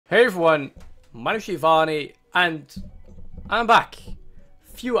Hey everyone, my name is Devine and I'm back.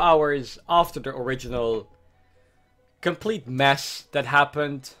 Few hours after the original complete mess that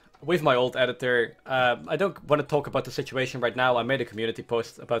happened with my old editor. I don't want to talk about the situation right now. I made a community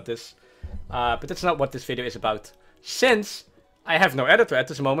post about this, but that's not what this video is about. Since I have no editor at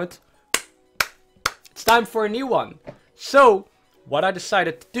this moment, it's time for a new one. So what I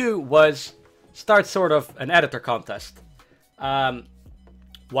decided to do was start sort of an editor contest.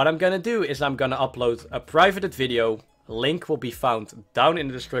 What I'm gonna do is I'm gonna upload a privated video. Link will be found down in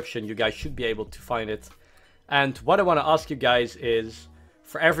the description. You guys should be able to find it. And what I want to ask you guys is,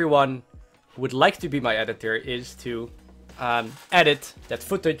 for everyone who would like to be my editor, is to edit that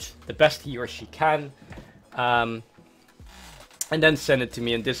footage the best he or she can. And then send it to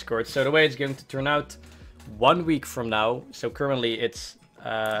me in Discord. So the way it's going to turn out, 1 week from now. So currently it's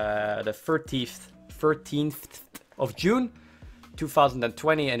the 13th of June.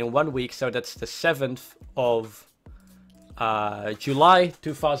 2020, and in 1 week, so that's the 7th of July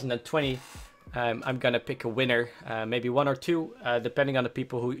 2020, I'm gonna pick a winner, maybe one or two, depending on the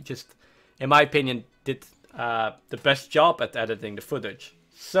people who just, in my opinion, did the best job at editing the footage.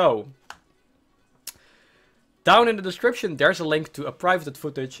 So down in the description there's a link to a private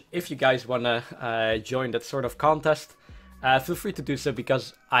footage. If you guys wanna join that sort of contest, feel free to do so,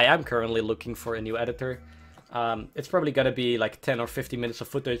 because I am currently looking for a new editor. It's probably gonna be like 10 or 15 minutes of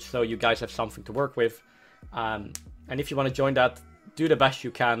footage, so you guys have something to work with. And if you want to join that, do the best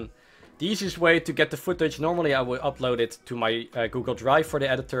you can. The easiest way to get the footage, normally I would upload it to my Google Drive for the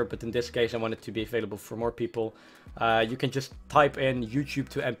editor, but in this case I want it to be available for more people. You can just type in YouTube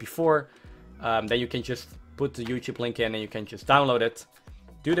to MP4, then you can just put the YouTube link in and you can just download it.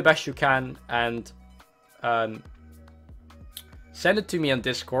 Do the best you can, and send it to me on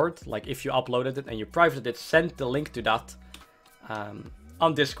Discord. Like, if you uploaded it and you privated it, send the link to that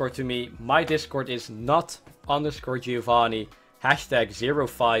on Discord to me. My Discord is not_Giovanni,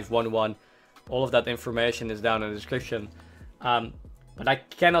 #0511. All of that information is down in the description. But I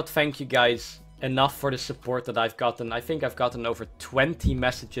cannot thank you guys enough for the support that I've gotten. I think I've gotten over 20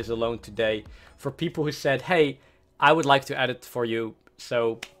 messages alone today for people who said, hey, I would like to edit for you.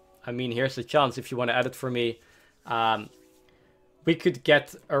 So, I mean, here's the chance. If you want to edit for me, we could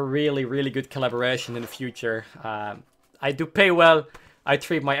get a really, really good collaboration in the future. I do pay well, I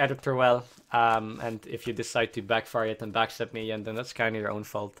treat my editor well, and if you decide to backfire it and backstab me, and then that's kind of your own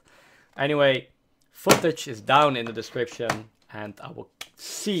fault. Anyway, footage is down in the description, and I will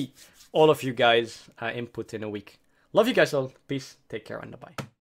see all of you guys input in a week. Love you guys all. Peace, take care, and bye.